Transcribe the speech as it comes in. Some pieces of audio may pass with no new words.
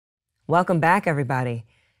Welcome back, everybody.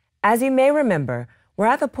 As you may remember, we're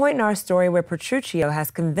at the point in our story where Petruchio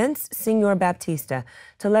has convinced Signor Baptista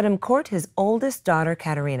to let him court his oldest daughter,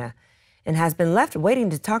 Katherina, and has been left waiting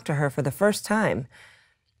to talk to her for the first time,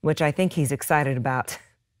 which I think he's excited about.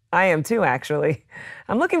 I am too, actually.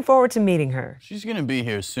 I'm looking forward to meeting her. She's gonna be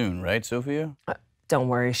here soon, right, Sofia? Don't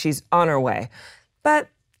worry, she's on her way. But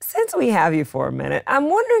since we have you for a minute, I'm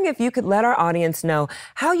wondering if you could let our audience know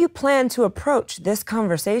how you plan to approach this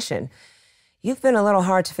conversation. You've been a little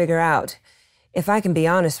hard to figure out. If I can be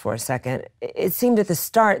honest for a second, it seemed at the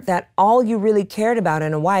start that all you really cared about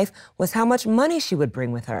in a wife was how much money she would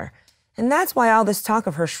bring with her. And that's why all this talk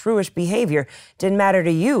of her shrewish behavior didn't matter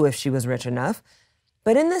to you if she was rich enough.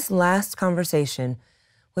 But in this last conversation,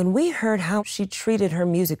 when we heard how she treated her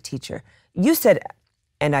music teacher, you said,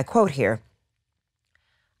 and I quote here,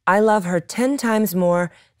 "I love her 10 times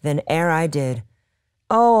more than e'er I did.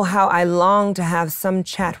 Oh, how I long to have some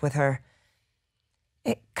chat with her."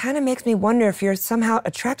 It kind of makes me wonder if you're somehow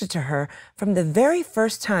attracted to her from the very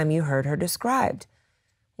first time you heard her described.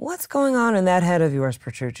 What's going on in that head of yours,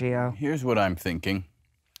 Petruchio? Here's what I'm thinking.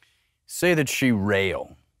 Say that she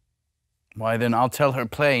rail. Why, then I'll tell her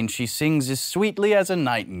plain she sings as sweetly as a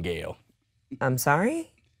nightingale. I'm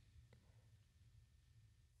sorry?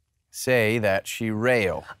 Say that she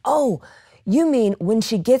rail. Oh, you mean when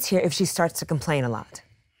she gets here if she starts to complain a lot?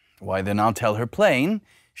 Why, then I'll tell her plain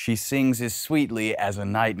she sings as sweetly as a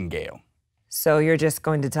nightingale. So you're just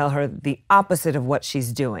going to tell her the opposite of what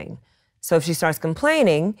she's doing. So if she starts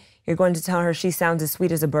complaining, you're going to tell her she sounds as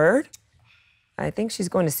sweet as a bird? I think she's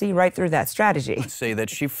going to see right through that strategy. Say that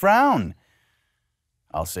she frown.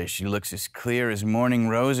 I'll say she looks as clear as morning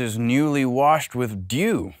roses newly washed with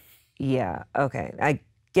dew. Yeah, okay, I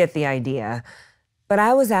get the idea. But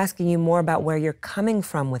I was asking you more about where you're coming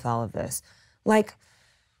from with all of this. Like,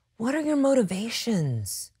 what are your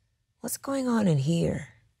motivations? What's going on in here?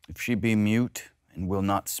 If she be mute and will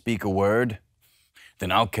not speak a word,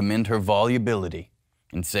 then I'll commend her volubility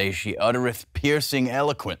and say she uttereth piercing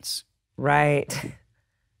eloquence. Right.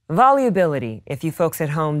 Volubility, if you folks at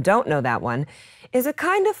home don't know that one, is a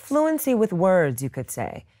kind of fluency with words, you could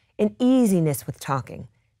say, an easiness with talking,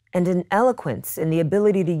 and an eloquence in the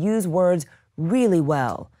ability to use words really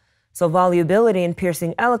well. So volubility and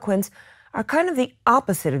piercing eloquence are kind of the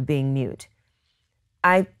opposite of being mute.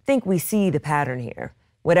 I think we see the pattern here.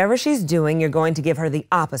 Whatever she's doing, you're going to give her the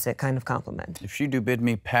opposite kind of compliment. If she do bid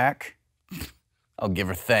me pack, I'll give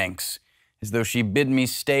her thanks, as though she bid me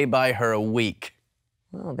stay by her a week.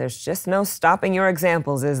 Well, there's just no stopping your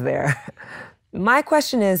examples, is there? My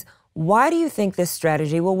question is, why do you think this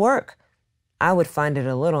strategy will work? I would find it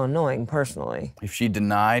a little annoying, personally. If she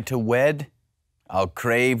deny to wed, I'll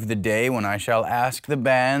crave the day when I shall ask the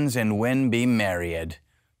banns and when be married.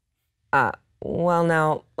 Well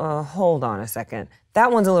now, hold on a second.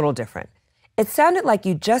 That one's a little different. It sounded like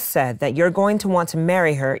you just said that you're going to want to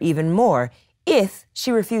marry her even more if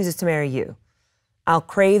she refuses to marry you. I'll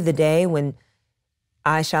crave the day when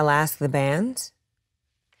I shall ask the banns.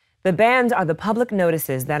 The banns are the public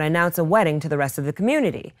notices that announce a wedding to the rest of the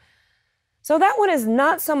community. So that one is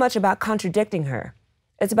not so much about contradicting her.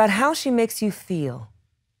 It's about how she makes you feel.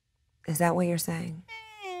 Is that what you're saying?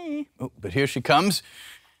 Oh, but here she comes.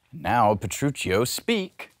 Now, Petruchio,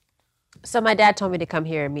 speak. So my dad told me to come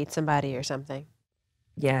here and meet somebody or something.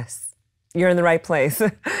 Yes, you're in the right place.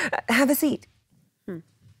 Have a seat.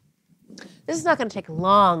 This is not going to take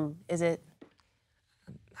long, is it?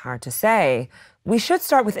 Hard to say. We should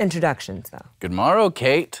start with introductions, though. Good morrow,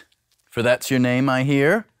 Kate. For that's your name, I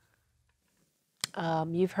hear.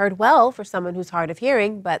 You've heard well for someone who's hard of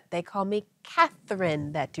hearing, but they call me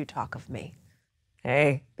Catherine that do talk of me.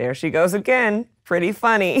 Hey, there she goes again. Pretty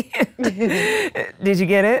funny. Did you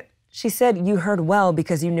get it? She said you heard well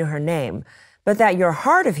because you knew her name, but that you're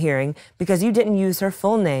hard of hearing because you didn't use her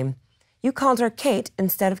full name. You called her Kate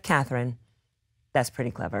instead of Catherine. That's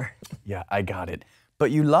pretty clever. Yeah, I got it.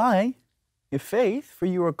 But you lie, i' faith, for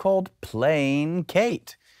you are called plain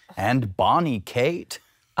Kate and bonny Kate.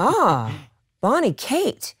 Ah, bonny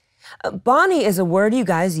Kate. Bonny is a word you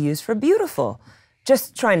guys use for beautiful.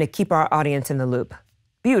 Just trying to keep our audience in the loop.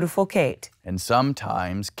 Beautiful Kate. And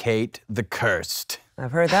sometimes Kate the cursed.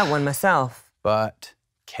 I've heard that one myself. But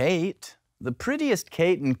Kate, the prettiest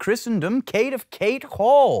Kate in Christendom, Kate of Kate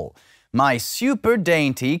Hall. My super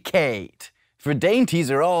dainty Kate. For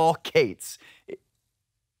dainties are all Kates.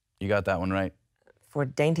 You got that one right? For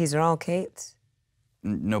dainties are all Kates?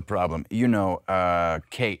 No problem. You know,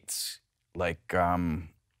 Kates. Like,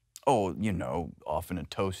 oh, you know, often a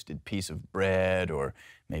toasted piece of bread or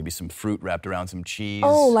maybe some fruit wrapped around some cheese.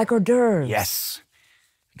 Oh, like hors d'oeuvres. Yes,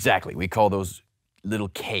 exactly. We call those little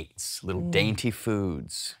Kates, little dainty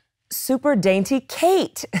foods. Super dainty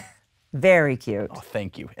Kate. Very cute. Oh,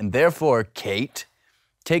 thank you. And therefore, Kate,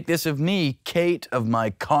 take this of me, Kate of my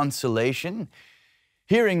consolation.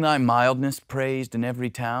 Hearing thy mildness praised in every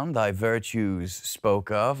town, thy virtues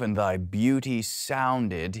spoke of, and thy beauty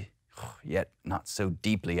sounded, yet not so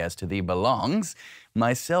deeply as to thee belongs,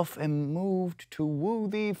 myself am moved to woo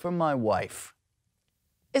thee for my wife.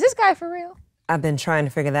 Is this guy for real? I've been trying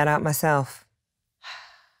to figure that out myself.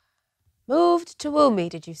 Moved to woo me,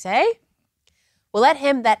 did you say? Well, let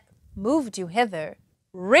him that moved you hither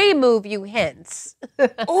remove you hence.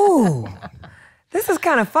 Ooh, this is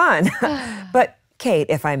kind of fun. But Kate,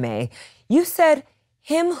 if I may, you said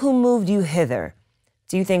him who moved you hither.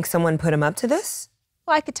 Do you think someone put him up to this?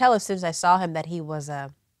 Well, I could tell as soon as I saw him that he was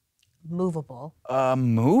movable.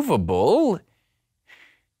 Movable?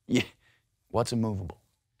 Yeah. What's a movable?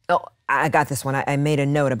 Oh, I got this one. I made a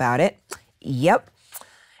note about it. Yep.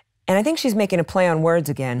 And I think she's making a play on words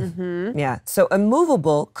again. Mm-hmm. Yeah. So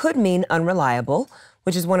immovable could mean unreliable,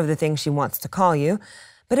 which is one of the things she wants to call you.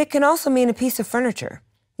 But it can also mean a piece of furniture.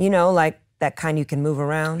 You know, like that kind you can move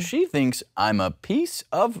around. She thinks I'm a piece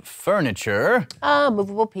of furniture. A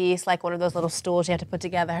movable piece, like one of those little stools you have to put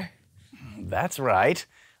together. That's right.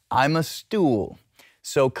 I'm a stool.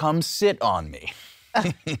 So come sit on me.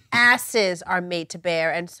 Asses are made to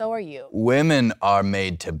bear, and so are you. Women are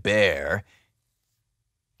made to bear.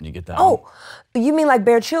 You get that? Oh, you mean like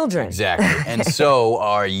bear children? Exactly. And so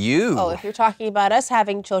are you. Oh, if you're talking about us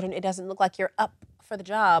having children, it doesn't look like you're up for the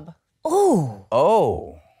job. Ooh.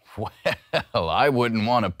 Oh. Well, I wouldn't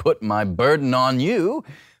want to put my burden on you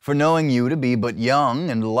for knowing you to be but young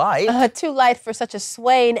and light. Too light for such a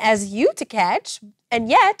swain as you to catch, and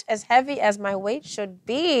yet as heavy as my weight should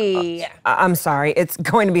be. I'm sorry, it's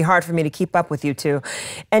going to be hard for me to keep up with you two.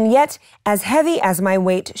 And yet, as heavy as my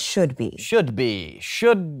weight should be. Should be.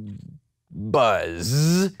 Should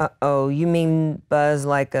buzz. Uh-oh, you mean buzz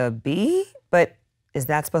like a bee? But is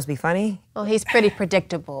that supposed to be funny? Well, he's pretty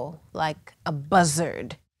predictable, like a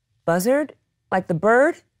buzzard. Buzzard? Like the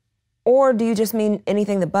bird? Or do you just mean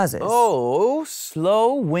anything that buzzes? Oh,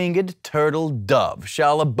 slow-winged turtle dove,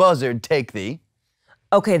 shall a buzzard take thee?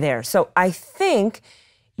 Okay, there. So I think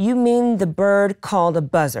you mean the bird called a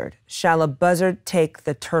buzzard. Shall a buzzard take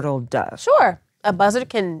the turtle dove? Sure. A buzzard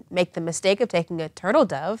can make the mistake of taking a turtle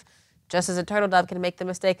dove, just as a turtle dove can make the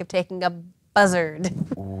mistake of taking a buzzard.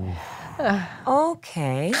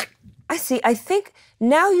 Okay. I see. I think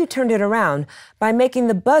now you turned it around by making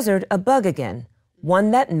the buzzard a bug again.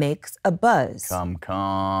 One that makes a buzz.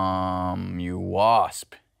 Come, you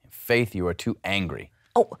wasp. Faith, you are too angry.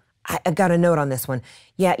 Oh, I got a note on this one.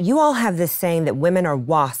 Yeah, you all have this saying that women are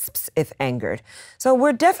wasps if angered. So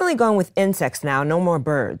we're definitely going with insects now, no more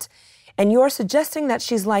birds. And you're suggesting that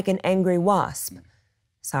she's like an angry wasp.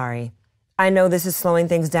 Sorry. I know this is slowing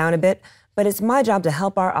things down a bit, but it's my job to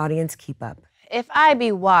help our audience keep up. If I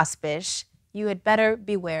be waspish, you had better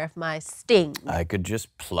beware of my sting. I could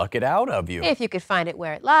just pluck it out of you. If you could find it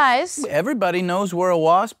where it lies. Everybody knows where a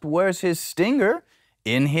wasp wears his stinger.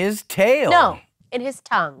 In his tail. No, in his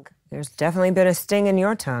tongue. There's definitely been a sting in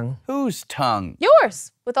your tongue. Whose tongue?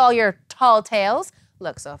 Yours, with all your tall tales.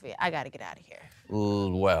 Look, Sofia, I gotta get out of here.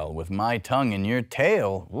 Well, with my tongue in your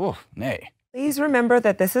tail, nay. Please remember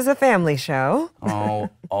that this is a family show. Oh,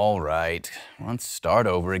 all right. Let's start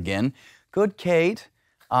over again. Good Kate,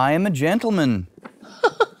 I am a gentleman.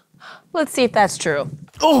 Let's see if that's true.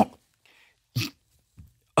 Oh!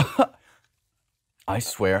 I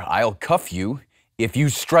swear I'll cuff you if you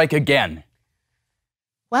strike again.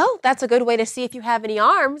 Well, that's a good way to see if you have any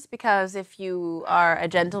arms, because if you are a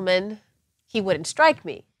gentleman, he wouldn't strike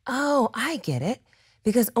me. Oh, I get it.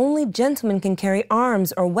 Because only gentlemen can carry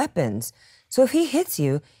arms or weapons. So if he hits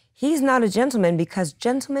you, he's not a gentleman because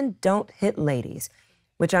gentlemen don't hit ladies,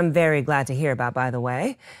 which I'm very glad to hear about, by the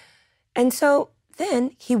way. And so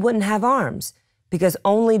then he wouldn't have arms because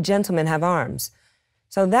only gentlemen have arms.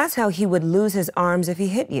 So that's how he would lose his arms if he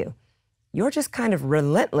hit you. You're just kind of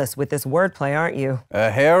relentless with this wordplay, aren't you?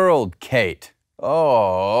 A herald, Kate.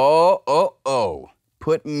 Oh.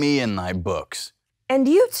 Put me in thy books. And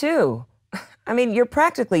you too. I mean, you're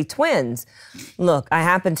practically twins. Look, I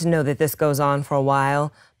happen to know that this goes on for a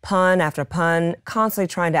while, pun after pun, constantly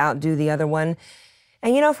trying to outdo the other one.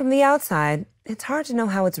 And you know, from the outside, it's hard to know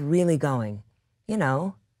how it's really going. You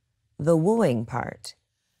know, the wooing part.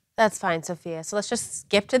 That's fine, Sofia. So let's just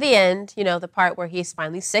skip to the end, you know, the part where he's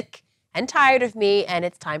finally sick and tired of me and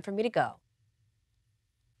it's time for me to go.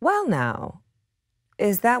 Well now,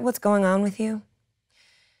 is that what's going on with you?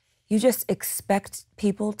 You just expect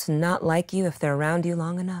people to not like you if they're around you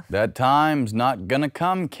long enough? That time's not gonna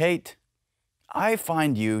come, Kate. I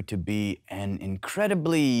find you to be an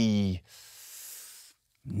incredibly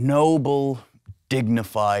noble,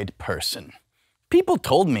 dignified person. People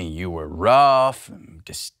told me you were rough, and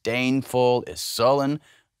disdainful, sullen.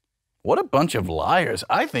 What a bunch of liars.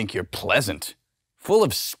 I think you're pleasant, full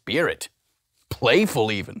of spirit,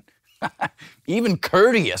 playful even, even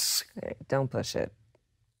courteous. Hey, don't push it.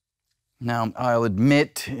 Now, I'll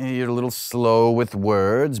admit you're a little slow with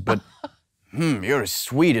words, but you're as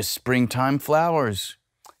sweet as springtime flowers.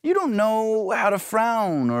 You don't know how to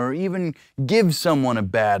frown or even give someone a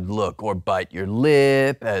bad look or bite your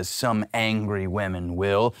lip, as some angry women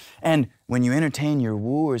will. And when you entertain your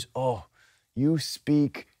wooers, you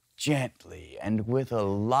speak gently and with a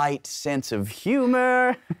light sense of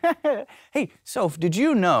humor. Hey, Soph, did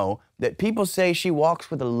you know that people say she walks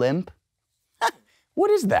with a limp? What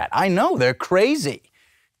is that? I know, they're crazy.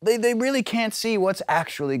 They really can't see what's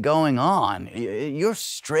actually going on. You're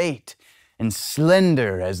straight and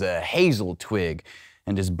slender as a hazel twig,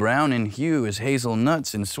 and as brown in hue as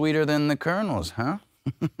hazelnuts and sweeter than the kernels, huh?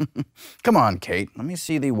 Come on, Kate, let me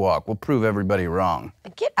see thee walk. We'll prove everybody wrong.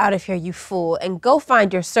 Get out of here, you fool, and go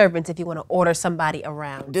find your servants if you want to order somebody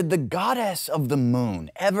around. Did the goddess of the moon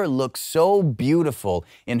ever look so beautiful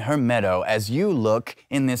in her meadow as you look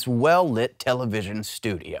in this well-lit television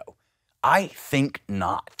studio? I think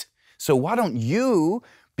not. So why don't you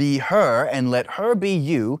be her and let her be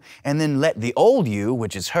you, and then let the old you,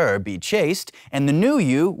 which is her, be chaste, and the new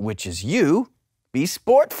you, which is you, be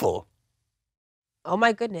sportful. Oh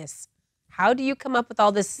my goodness. How do you come up with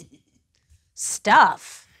all this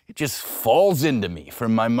stuff? It just falls into me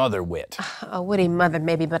from my mother wit. A witty mother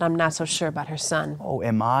maybe, but I'm not so sure about her son. Oh,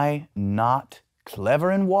 am I not clever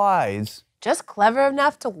and wise? Just clever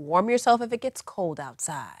enough to warm yourself if it gets cold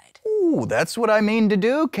outside. Ooh, that's what I mean to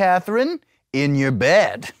do, Catherine. In your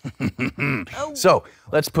bed. So,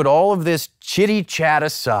 let's put all of this chitty chat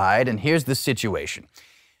aside, and here's the situation.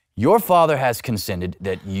 Your father has consented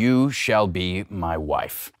that you shall be my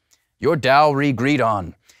wife. Your dowry agreed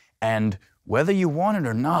on, and whether you want it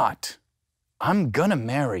or not, I'm gonna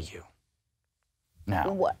marry you.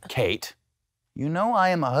 Now, Kate, you know I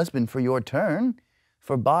am a husband for your turn,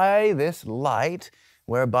 for by this light,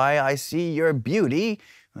 whereby I see your beauty,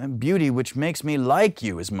 a beauty which makes me like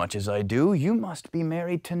you as much as I do, you must be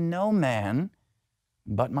married to no man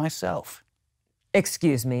but myself.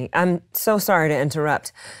 Excuse me, I'm so sorry to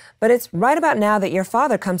interrupt, but it's right about now that your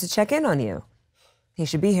father comes to check in on you. He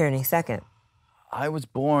should be here any second. I was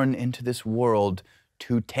born into this world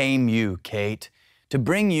to tame you, Kate, to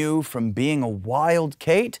bring you from being a wild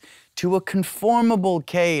Kate to a conformable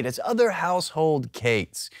Kate as other household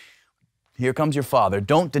Kates. Here comes your father.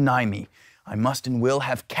 Don't deny me. I must and will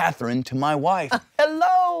have Catherine to my wife.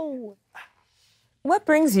 Hello! What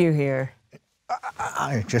brings you here?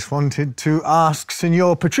 I just wanted to ask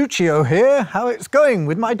Signor Petruchio here how it's going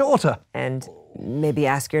with my daughter. And maybe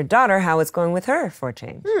ask your daughter how it's going with her, for a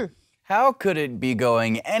change. How could it be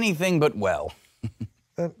going anything but well?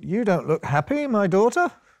 You don't look happy, my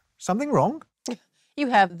daughter. Something wrong? You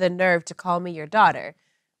have the nerve to call me your daughter.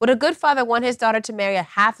 Would a good father want his daughter to marry a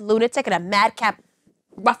half-lunatic and a madcap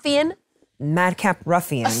ruffian? Madcap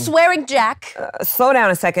ruffian. A swearing jack. Slow down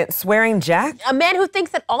a second. Swearing Jack? A man who thinks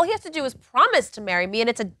that all he has to do is promise to marry me and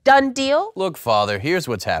it's a done deal? Look, Father, here's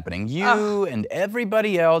what's happening. You and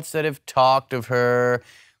everybody else that have talked of her,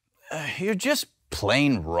 you're just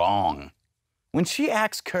plain wrong. When she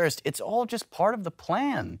acts cursed, it's all just part of the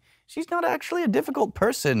plan. She's not actually a difficult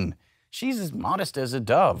person. She's as modest as a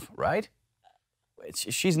dove, right?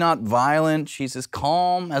 She's not violent. She's as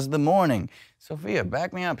calm as the morning. Sophia,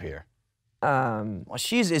 back me up here. Well,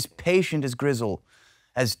 she's as patient as Grizzle,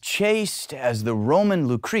 as chaste as the Roman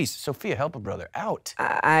Lucrece. Sophia, help a brother out.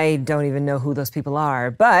 I don't even know who those people are,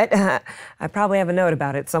 but I probably have a note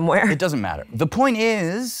about it somewhere. It doesn't matter. The point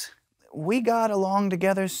is, we got along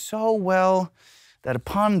together so well that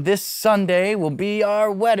upon this Sunday will be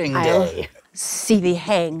our wedding day. I'll see thee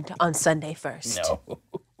hanged on Sunday first.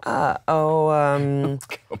 No.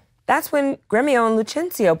 That's when Gremio and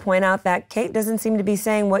Lucentio point out that Kate doesn't seem to be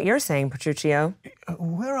saying what you're saying, Petruchio.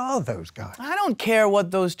 Where are those guys? I don't care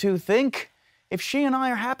what those two think. If she and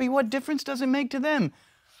I are happy, what difference does it make to them?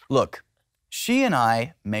 Look, she and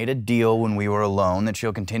I made a deal when we were alone that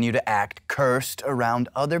she'll continue to act cursed around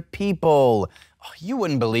other people. Oh, you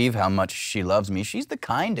wouldn't believe how much she loves me. She's the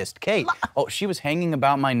kindest, Kate. Oh, she was hanging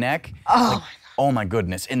about my neck. Oh my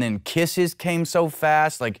goodness. And then kisses came so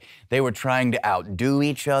fast, like they were trying to outdo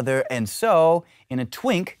each other. And so, in a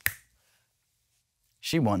twink,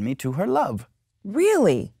 she won me to her love.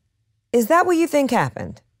 Really? Is that what you think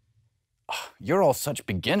happened? You're all such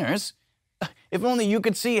beginners. If only you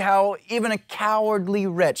could see how even a cowardly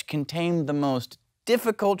wretch can tame the most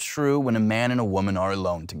difficult shrew when a man and a woman are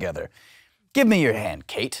alone together. Give me your hand,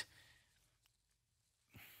 Kate.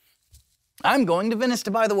 I'm going to Venice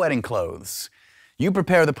to buy the wedding clothes. You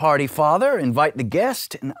prepare the party, Father, invite the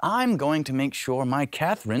guest, and I'm going to make sure my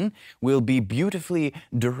Catherine will be beautifully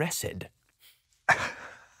dressed.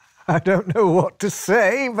 I don't know what to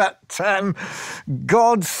say, but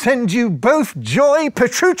God send you both joy,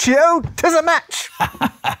 Petruchio, 'tis a match.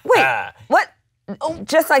 Wait, what? Oh,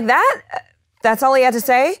 just like that? That's all he had to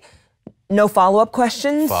say? No follow-up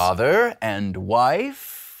questions? Father and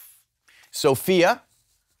wife. Sofia,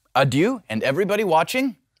 adieu, and everybody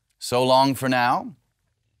watching, so long for now.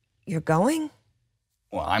 You're going?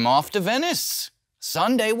 Well, I'm off to Venice.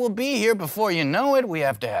 Sunday will be here before you know it. We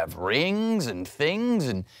have to have rings and things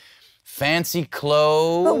and fancy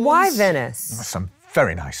clothes. But why Venice? Some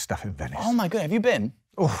very nice stuff in Venice. Oh my God, have you been?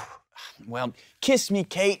 Oh. Well, kiss me,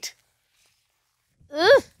 Kate.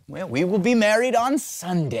 Well, we will be married on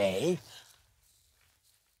Sunday.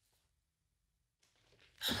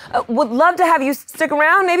 Would love to have you stick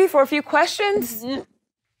around maybe for a few questions.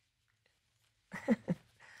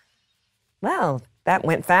 Well, that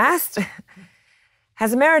went fast.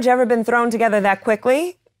 Has a marriage ever been thrown together that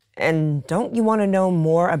quickly? And don't you want to know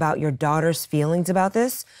more about your daughter's feelings about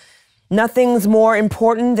this? Nothing's more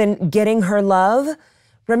important than getting her love.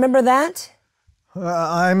 Remember that?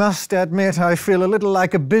 I must admit I feel a little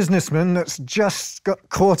like a businessman that's just got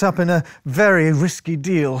caught up in a very risky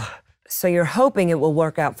deal. So you're hoping it will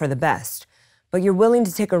work out for the best, but you're willing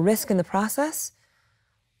to take a risk in the process?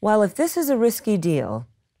 Well, if this is a risky deal,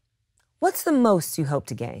 what's the most you hope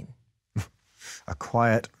to gain? A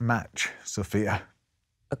quiet match, Sofia.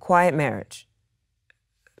 A quiet marriage.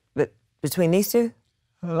 But between these two?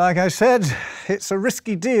 Like I said, it's a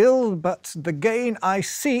risky deal, but the gain I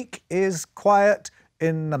seek is quiet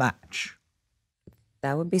in the match.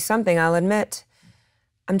 That would be something, I'll admit.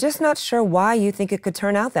 I'm just not sure why you think it could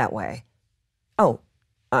turn out that way. Oh,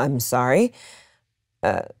 I'm sorry.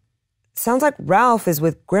 Sounds like Ralph is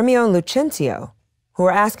with Gremio and Lucentio, who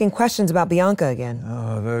are asking questions about Bianca again.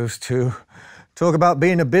 Oh, those two. Talk about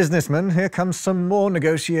being a businessman. Here comes some more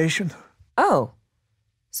negotiation. Oh,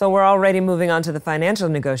 so we're already moving on to the financial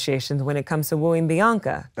negotiations when it comes to wooing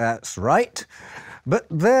Bianca. That's right. But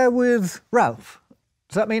they're with Ralph.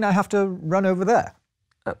 Does that mean I have to run over there?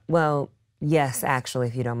 Well, yes, actually,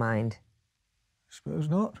 if you don't mind. Suppose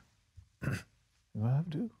not. Do I have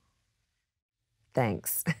to?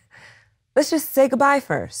 Thanks. Let's just say goodbye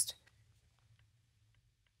first.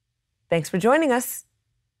 Thanks for joining us.